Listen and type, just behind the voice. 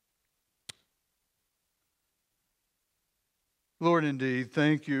Lord, indeed,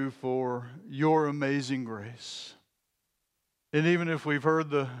 thank you for your amazing grace. And even if we've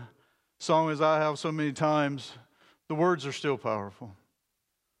heard the song as I have so many times, the words are still powerful.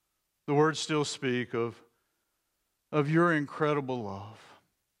 The words still speak of your incredible love.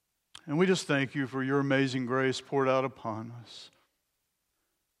 And we just thank you for your amazing grace poured out upon us.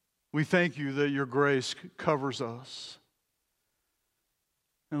 We thank you that your grace covers us.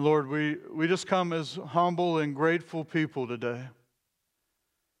 And Lord, we just come as humble and grateful people today.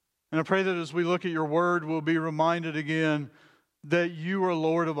 And I pray that as we look at your word, we'll be reminded again that you are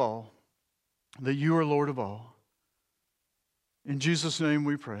Lord of all. That you are Lord of all. In Jesus' name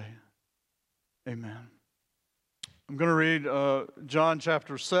we pray. Amen. I'm going to read John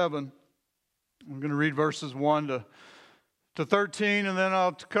chapter 7. I'm going to read verses 1 to 13, and then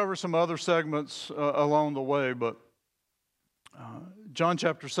I'll cover some other segments along the way. But John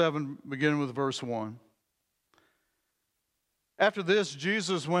chapter 7, beginning with verse 1. After this,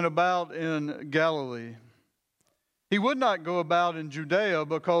 Jesus went about in Galilee. He would not go about in Judea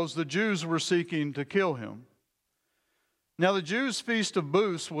because the Jews were seeking to kill him. Now the Jews' feast of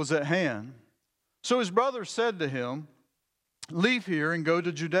booths was at hand. So his brothers said to him, "Leave here and go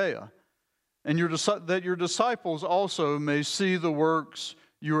to Judea, and that your disciples also may see the works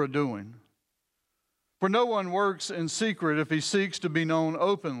you are doing. For no one works in secret if he seeks to be known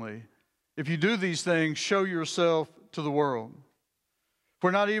openly. If you do these things, show yourself to the world."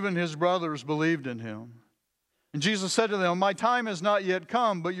 For not even his brothers believed in him. And Jesus said to them, "My time has not yet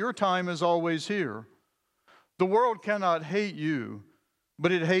come, but your time is always here. The world cannot hate you,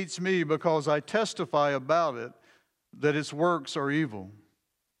 but it hates me because I testify about it that its works are evil.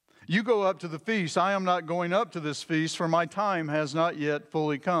 You go up to the feast. I am not going up to this feast, for my time has not yet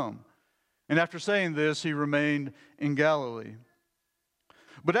fully come." And after saying this, he remained in Galilee.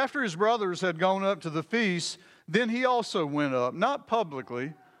 But after his brothers had gone up to the feast, then he also went up, not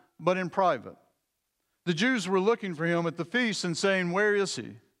publicly, but in private. The Jews were looking for him at the feast and saying, "Where is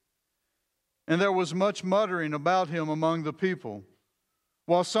he?" And there was much muttering about him among the people.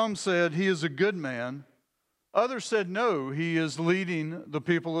 While some said, "He is a good man," others said, "No, he is leading the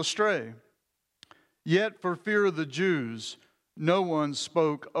people astray." Yet for fear of the Jews, no one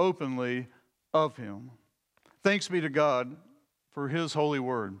spoke openly of him. Thanks be to God for his holy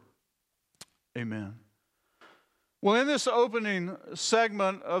word. Amen. Well, in this opening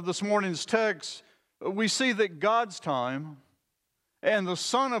segment of this morning's text, we see that God's time and the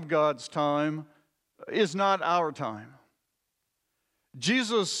Son of God's time is not our time.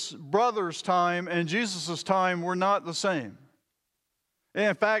 Jesus' brother's time and Jesus' time were not the same.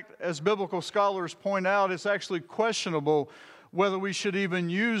 In fact, as biblical scholars point out, it's actually questionable whether we should even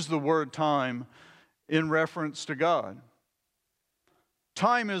use the word time in reference to God.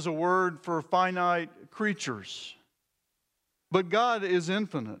 Time is a word for finite creatures, but God is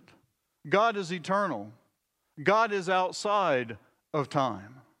infinite. God is eternal. God is outside of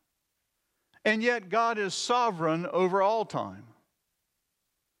time. And yet God is sovereign over all time.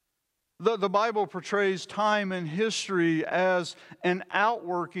 The Bible portrays time and history as an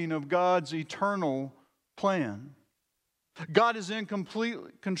outworking of God's eternal plan. God is in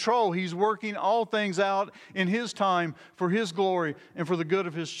complete control. He's working all things out in His time for His glory and for the good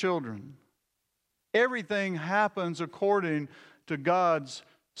of His children. Everything happens according to God's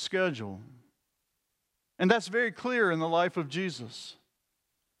schedule. And that's very clear in the life of Jesus.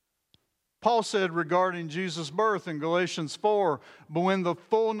 Paul said regarding Jesus' birth in Galatians 4, "But when the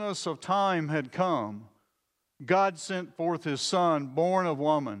fullness of time had come, God sent forth His Son, born of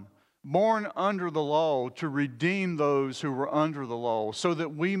woman, born under the law, to redeem those who were under the law, so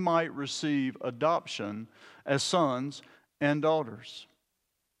that we might receive adoption as sons and daughters."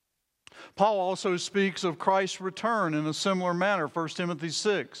 Paul also speaks of Christ's return in a similar manner. 1 Timothy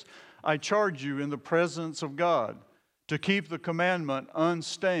 6, "I charge you in the presence of God to keep the commandment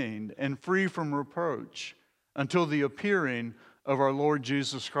unstained and free from reproach until the appearing of our Lord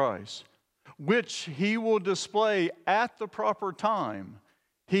Jesus Christ, which He will display at the proper time,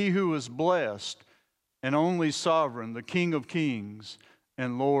 He who is blessed and only sovereign, the King of kings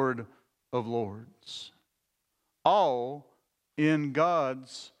and Lord of lords." All in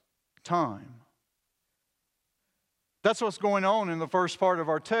God's time. That's what's going on in the first part of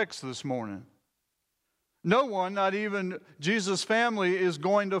our text this morning. No one, not even Jesus' family, is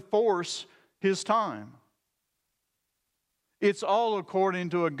going to force His time. It's all according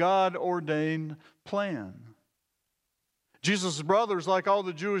to a God-ordained plan. Jesus' brothers, like all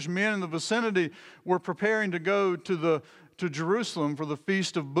the Jewish men in the vicinity, were preparing to go to Jerusalem for the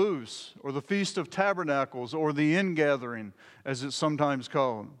Feast of Booths, or the Feast of Tabernacles, or the Ingathering, as it's sometimes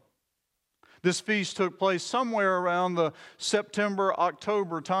called. This feast took place somewhere around the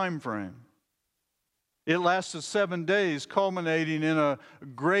September-October time frame. It lasted 7 days, culminating in a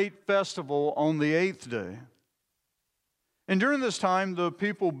great festival on the 8th day. And during this time, the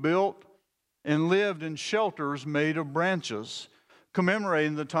people built and lived in shelters made of branches,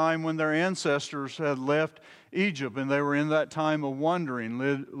 commemorating the time when their ancestors had left Egypt, and they were in that time of wandering,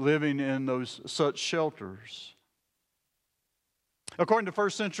 living in such shelters. According to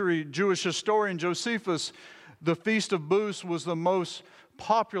first century Jewish historian Josephus, the Feast of Booths was the most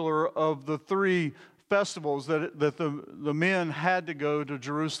popular of the 3 festivals that the men had to go to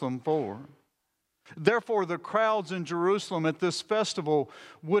Jerusalem for. Therefore, the crowds in Jerusalem at this festival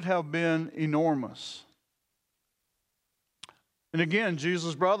would have been enormous. And again,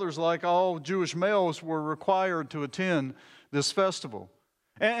 Jesus' brothers, like all Jewish males, were required to attend this festival.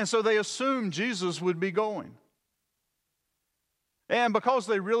 And so they assumed Jesus would be going. And because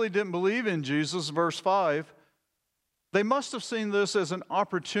they really didn't believe in Jesus, verse 5, they must have seen this as an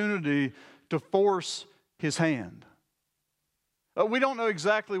opportunity to force his hand. We don't know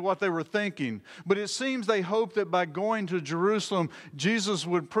exactly what they were thinking, but it seems they hoped that by going to Jerusalem, Jesus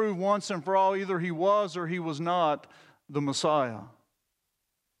would prove once and for all either he was or he was not the Messiah.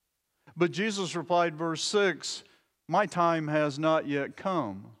 But Jesus replied, verse 6, "My time has not yet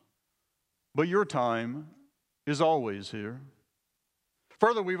come, but your time is always here."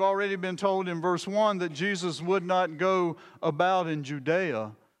 Further, we've already been told in verse 1 that Jesus would not go about in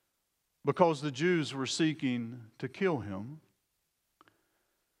Judea because the Jews were seeking to kill him.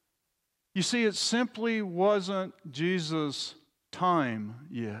 You see, it simply wasn't Jesus' time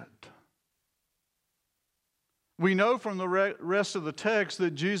yet. We know from the rest of the text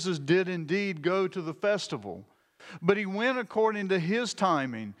that Jesus did indeed go to the festival, but he went according to his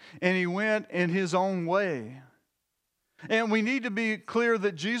timing, and he went in his own way. And we need to be clear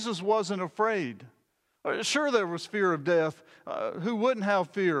that Jesus wasn't afraid. Sure, there was fear of death. Who wouldn't have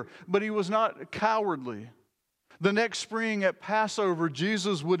fear? But he was not cowardly. The next spring at Passover,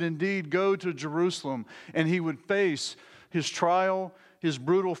 Jesus would indeed go to Jerusalem, and he would face his trial, his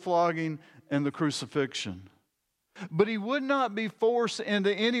brutal flogging, and the crucifixion. But he would not be forced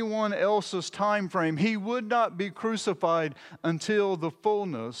into anyone else's time frame. He would not be crucified until the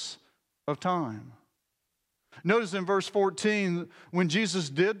fullness of time. Notice in verse 14, when Jesus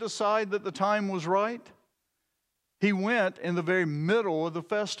did decide that the time was right, he went in the very middle of the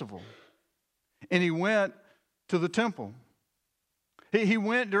festival. And he went to the temple. He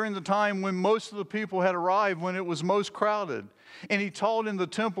went during the time when most of the people had arrived, when it was most crowded. And he taught in the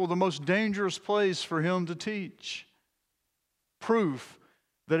temple, the most dangerous place for him to teach. Proof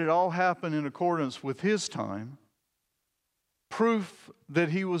that it all happened in accordance with his time. Proof that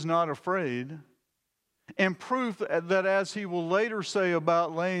he was not afraid. And proof that, as he will later say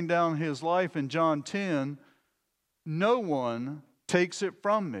about laying down his life in John 10, "No one takes it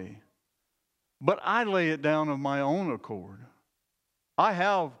from me, but I lay it down of my own accord." I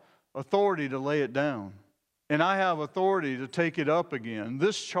have authority to lay it down, and I have authority to take it up again.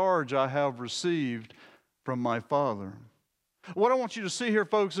 This charge I have received from my Father. What I want you to see here,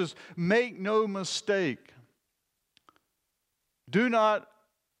 folks, is make no mistake. Do not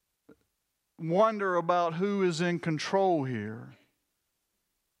wonder about who is in control here.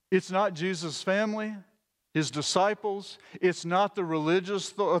 It's not Jesus' family, his disciples. It's not the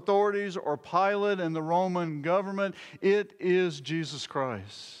religious authorities or Pilate and the Roman government. It is Jesus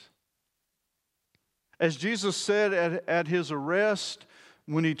Christ. As Jesus said at his arrest,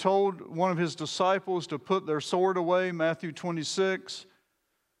 when he told one of his disciples to put their sword away, Matthew 26,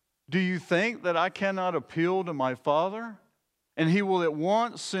 "Do you think that I cannot appeal to my Father, and he will at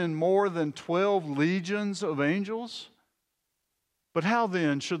once send more than 12 legions of angels? But how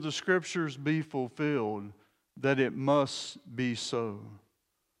then should the Scriptures be fulfilled that it must be so?"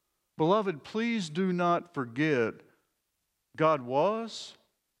 Beloved, please do not forget God was,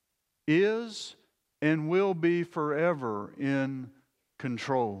 is, and will be forever in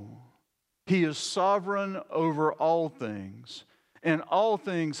control. He is sovereign over all things, and all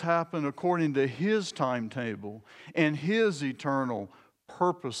things happen according to his timetable and his eternal,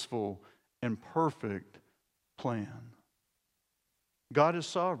 purposeful, and perfect plan. God is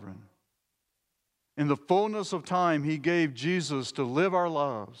sovereign. In the fullness of time, he gave Jesus to live our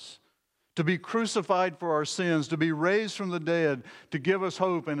lives, to be crucified for our sins, to be raised from the dead, to give us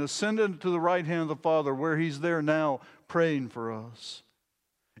hope, and ascended to the right hand of the Father, where he's there now praying for us.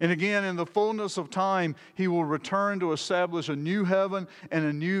 And again, in the fullness of time, he will return to establish a new heaven and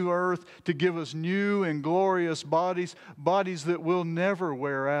a new earth, to give us new and glorious bodies, bodies that will never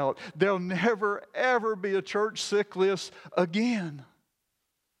wear out. There'll never, ever be a church sick list again.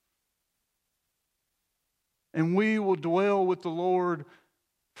 and we will dwell with the Lord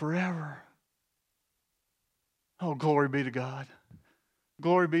forever. Oh, glory be to God.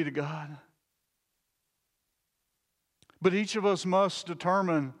 Glory be to God. But each of us must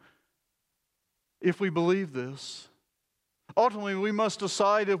determine if we believe this. Ultimately, we must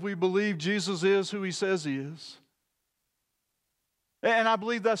decide if we believe Jesus is who He says He is. And I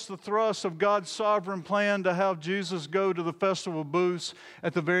believe that's the thrust of God's sovereign plan, to have Jesus go to the festival booths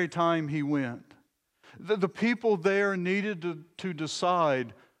at the very time He went. The people there needed to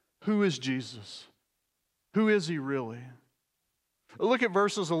decide, who is Jesus? Who is He really? Look at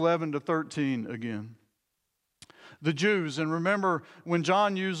verses 11 to 13 again. The Jews, and remember, when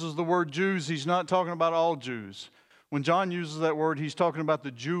John uses the word Jews, he's not talking about all Jews. When John uses that word, he's talking about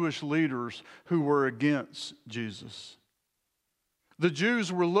the Jewish leaders who were against Jesus. The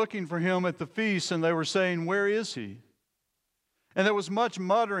Jews were looking for Him at the feast, and they were saying, "Where is He?" And there was much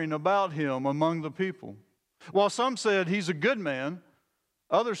muttering about Him among the people. While some said, "He's a good man,"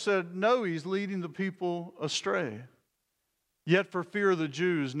 others said, "No, He's leading the people astray." Yet for fear of the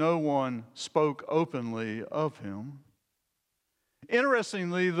Jews, no one spoke openly of Him.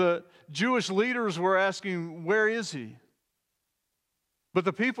 Interestingly, the Jewish leaders were asking, "Where is He?" But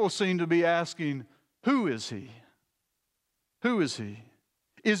the people seem to be asking, "Who is He? Who is He?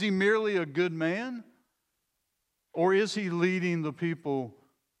 Is He merely a good man? Or is He leading the people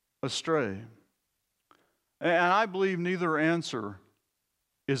astray?" And I believe neither answer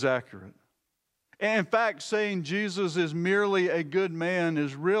is accurate. In fact, saying Jesus is merely a good man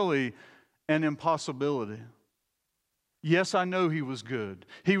is really an impossibility. Yes, I know He was good.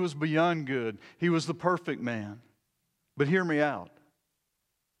 He was beyond good. He was the perfect man. But hear me out.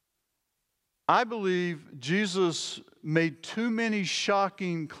 I believe Jesus made too many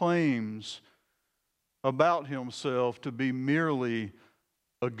shocking claims about Himself to be merely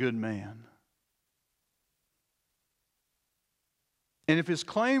a good man. And if His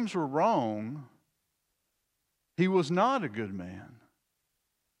claims were wrong, He was not a good man.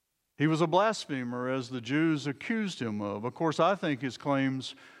 He was a blasphemer, as the Jews accused Him of. Of course, I think His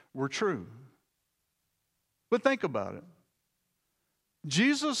claims were true. But think about it.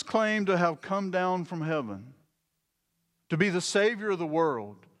 Jesus claimed to have come down from heaven, to be the Savior of the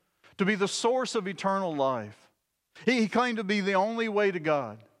world, to be the source of eternal life. He claimed to be the only way to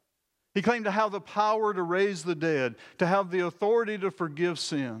God. He claimed to have the power to raise the dead, to have the authority to forgive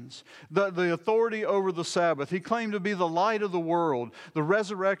sins, the authority over the Sabbath. He claimed to be the light of the world, the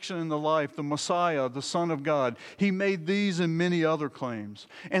resurrection and the life, the Messiah, the Son of God. He made these and many other claims.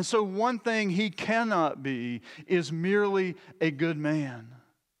 And so one thing He cannot be is merely a good man.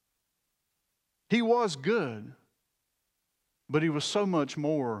 He was good, but He was so much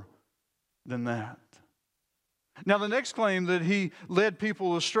more than that. Now, the next claim, that He led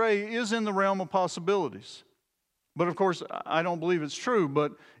people astray, is in the realm of possibilities. But of course, I don't believe it's true,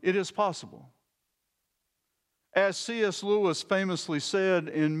 but it is possible. As C.S. Lewis famously said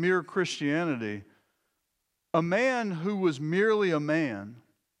in Mere Christianity, a man who was merely a man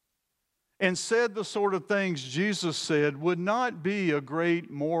and said the sort of things Jesus said would not be a great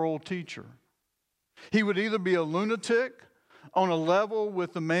moral teacher. He would either be a lunatic on a level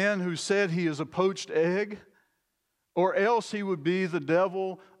with the man who said he is a poached egg, or else he would be the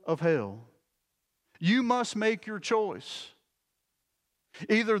devil of hell. You must make your choice.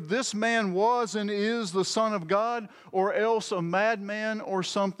 Either this man was and is the Son of God, or else a madman or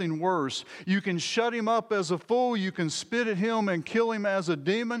something worse. You can shut Him up as a fool, you can spit at Him and kill Him as a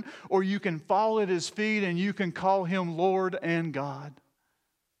demon, or you can fall at His feet and you can call Him Lord and God.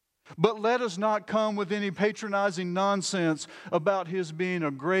 But let us not come with any patronizing nonsense about His being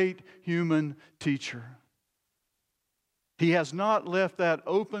a great human teacher. He has not left that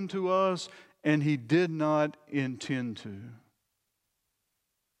open to us, and He did not intend to.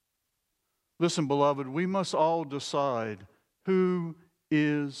 Listen, beloved, we must all decide, who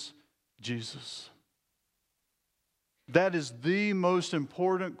is Jesus? That is the most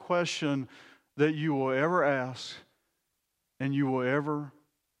important question that you will ever ask and you will ever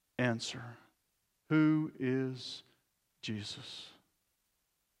answer. Who is Jesus?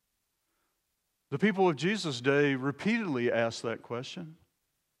 The people of Jesus' day repeatedly asked that question.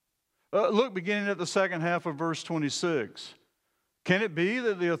 Look, beginning at the second half of verse 26. Can it be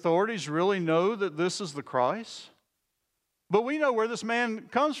that the authorities really know that this is the Christ? But we know where this man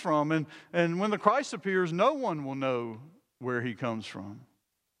comes from, and when the Christ appears, no one will know where He comes from.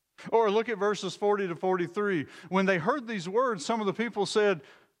 Or look at verses 40 to 43. When they heard these words, some of the people said,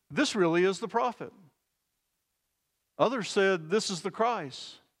 "This really is the prophet." Others said, "This is the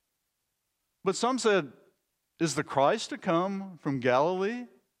Christ." But some said, "Is the Christ to come from Galilee?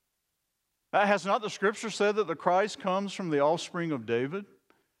 Has not the Scripture said that the Christ comes from the offspring of David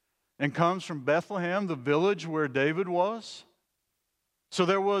and comes from Bethlehem, the village where David was? So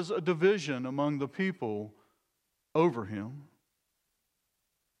there was a division among the people over him.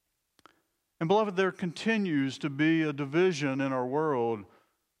 And beloved, there continues to be a division in our world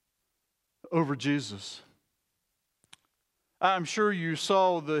over Jesus. I'm sure you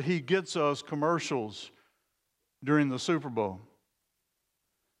saw the He Gets Us commercials during the Super Bowl.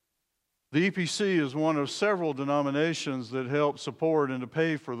 The EPC is one of several denominations that help support and to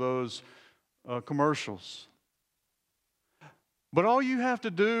pay for those commercials. But all you have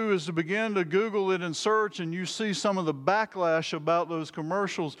to do is to begin to Google it and search, and you see some of the backlash about those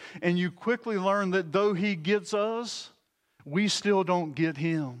commercials, and you quickly learn that though He gets us, we still don't get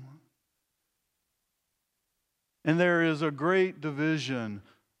Him. And there is a great division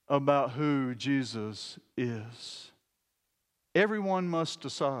about who Jesus is. Everyone must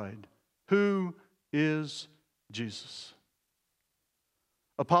decide, who is Jesus?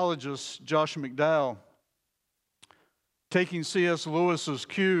 Apologist Joshua McDowell, taking C.S. Lewis's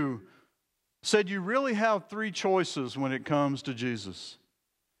cue, said you really have three choices when it comes to Jesus.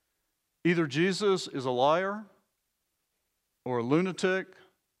 Either Jesus is a liar, or a lunatic,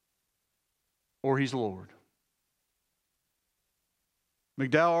 or He's Lord.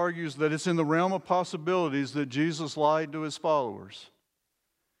 McDowell argues that it's in the realm of possibilities that Jesus lied to His followers.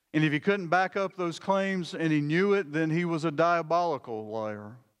 And if he couldn't back up those claims and he knew it, then he was a diabolical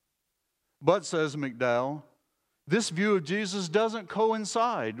liar. But, says McDowell, this view of Jesus doesn't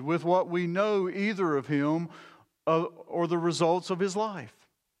coincide with what we know either of Him or the results of His life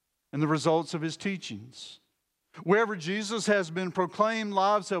and the results of His teachings. Wherever Jesus has been proclaimed,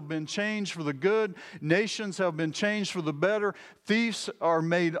 lives have been changed for the good, nations have been changed for the better, thieves are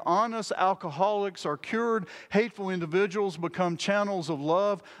made honest, alcoholics are cured, hateful individuals become channels of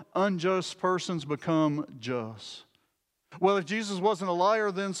love, unjust persons become just. Well, if Jesus wasn't a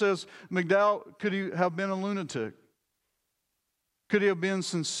liar, then, says McDowell, could He have been a lunatic? Could He have been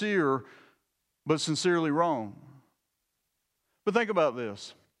sincere, but sincerely wrong? But think about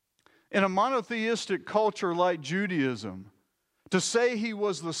this. In a monotheistic culture like Judaism, to say He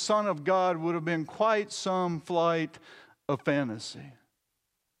was the Son of God would have been quite some flight of fantasy.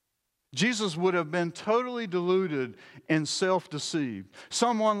 Jesus would have been totally deluded and self-deceived.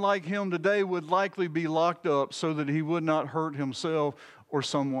 Someone like Him today would likely be locked up so that he would not hurt himself or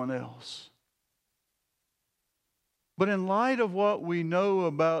someone else. But in light of what we know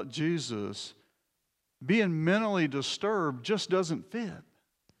about Jesus, being mentally disturbed just doesn't fit.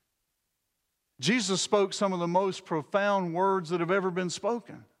 Jesus spoke some of the most profound words that have ever been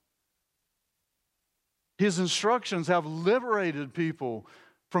spoken. His instructions have liberated people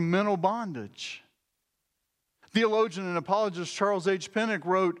from mental bondage. Theologian and apologist Charles H. Pinnock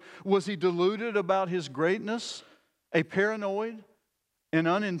wrote, was He deluded about His greatness, a paranoid, an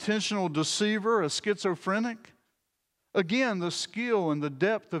unintentional deceiver, a schizophrenic? Again, the skill and the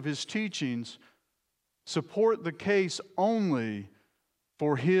depth of His teachings support the case only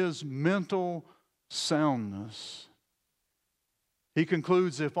for His mental soundness. He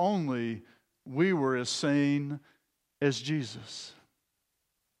concludes, if only we were as sane as Jesus.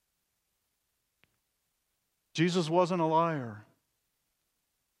 Jesus wasn't a liar.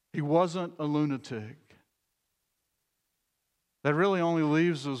 He wasn't a lunatic. That really only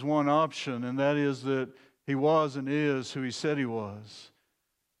leaves us one option, and that is that He was and is who He said He was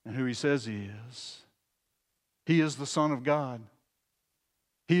and who He says He is. He is the Son of God.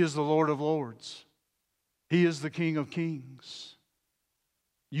 He is the Lord of Lords. He is the King of Kings.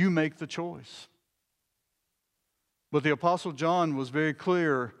 You make the choice. But the Apostle John was very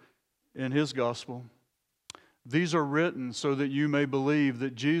clear in his gospel. These are written so that you may believe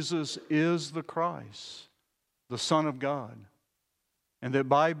that Jesus is the Christ, the Son of God, and that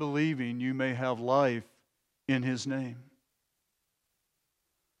by believing you may have life in His name.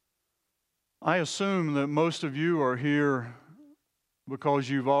 I assume that most of you are here because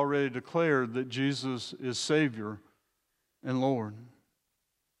you've already declared that Jesus is Savior and Lord.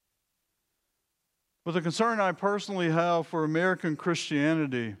 But the concern I personally have for American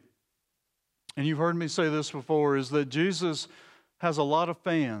Christianity, and you've heard me say this before, is that Jesus has a lot of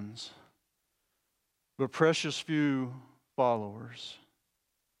fans, but precious few followers.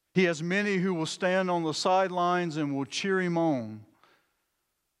 He has many who will stand on the sidelines and will cheer Him on,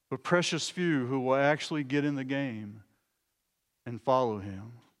 but precious few who will actually get in the game and follow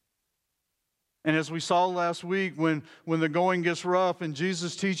Him. And as we saw last week, when the going gets rough and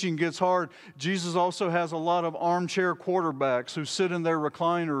Jesus' teaching gets hard, Jesus also has a lot of armchair quarterbacks who sit in their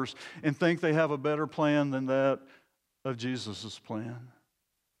recliners and think they have a better plan than that of Jesus' plan.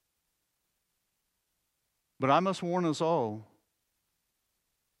 But I must warn us all,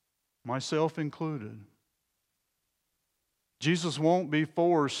 myself included, Jesus won't be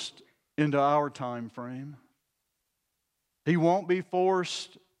forced into our time frame. He won't be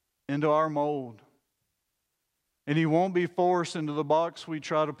forced into our mold. And He won't be forced into the box we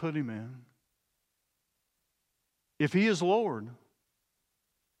try to put Him in. If He is Lord,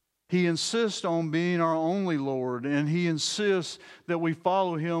 He insists on being our only Lord, and He insists that we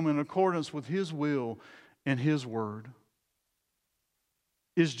follow Him in accordance with His will and His word.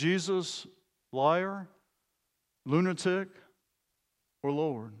 Is Jesus liar, lunatic, or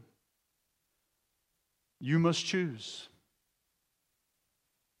Lord? You must choose.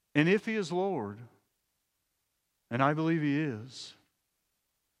 And if He is Lord, and I believe He is,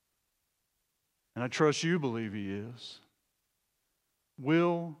 and I trust you believe He is,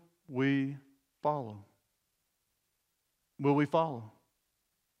 will we follow? Will we follow?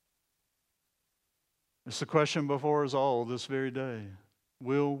 It's the question before us all this very day.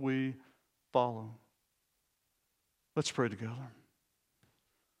 Will we follow? Let's pray together.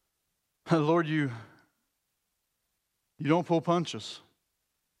 Lord, you don't pull punches.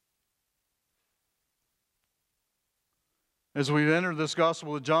 As we enter this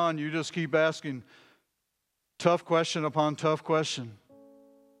Gospel of John, you just keep asking tough question upon tough question.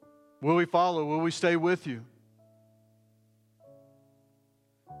 Will we follow? Will we stay with you?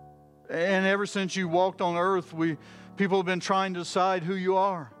 And ever since you walked on earth, people have been trying to decide who you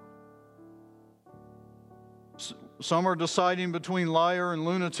are. Some are deciding between liar and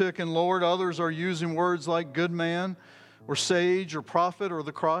lunatic and Lord. Others are using words like good man or sage or prophet or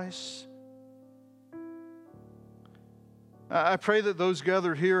the Christ. I pray that those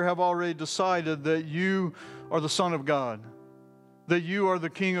gathered here have already decided that you are the Son of God, that you are the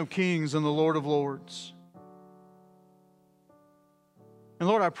King of Kings and the Lord of Lords. And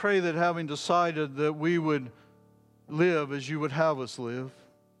Lord, I pray that having decided that we would live as you would have us live,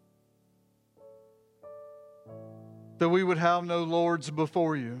 that we would have no lords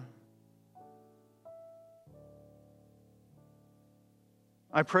before you.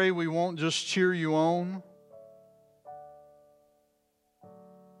 I pray we won't just cheer you on.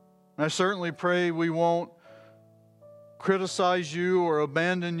 I certainly pray we won't criticize you or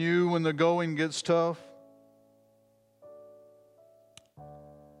abandon you when the going gets tough.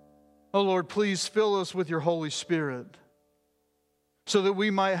 Oh Lord, please fill us with your Holy Spirit so that we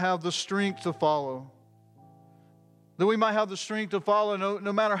might have the strength to follow. That we might have the strength to follow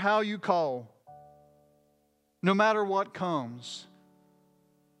no matter how you call, no matter what comes,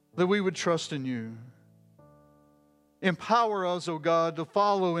 that we would trust in you. Empower us, O God, to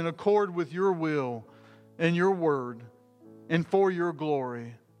follow in accord with your will and your word and for your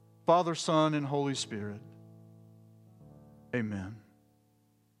glory. Father, Son, and Holy Spirit. Amen.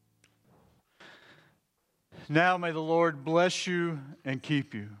 Now may the Lord bless you and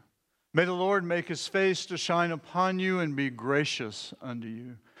keep you. May the Lord make his face to shine upon you and be gracious unto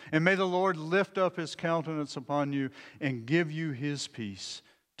you. And may the Lord lift up his countenance upon you and give you his peace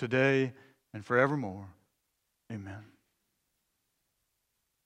today and forevermore. Amen.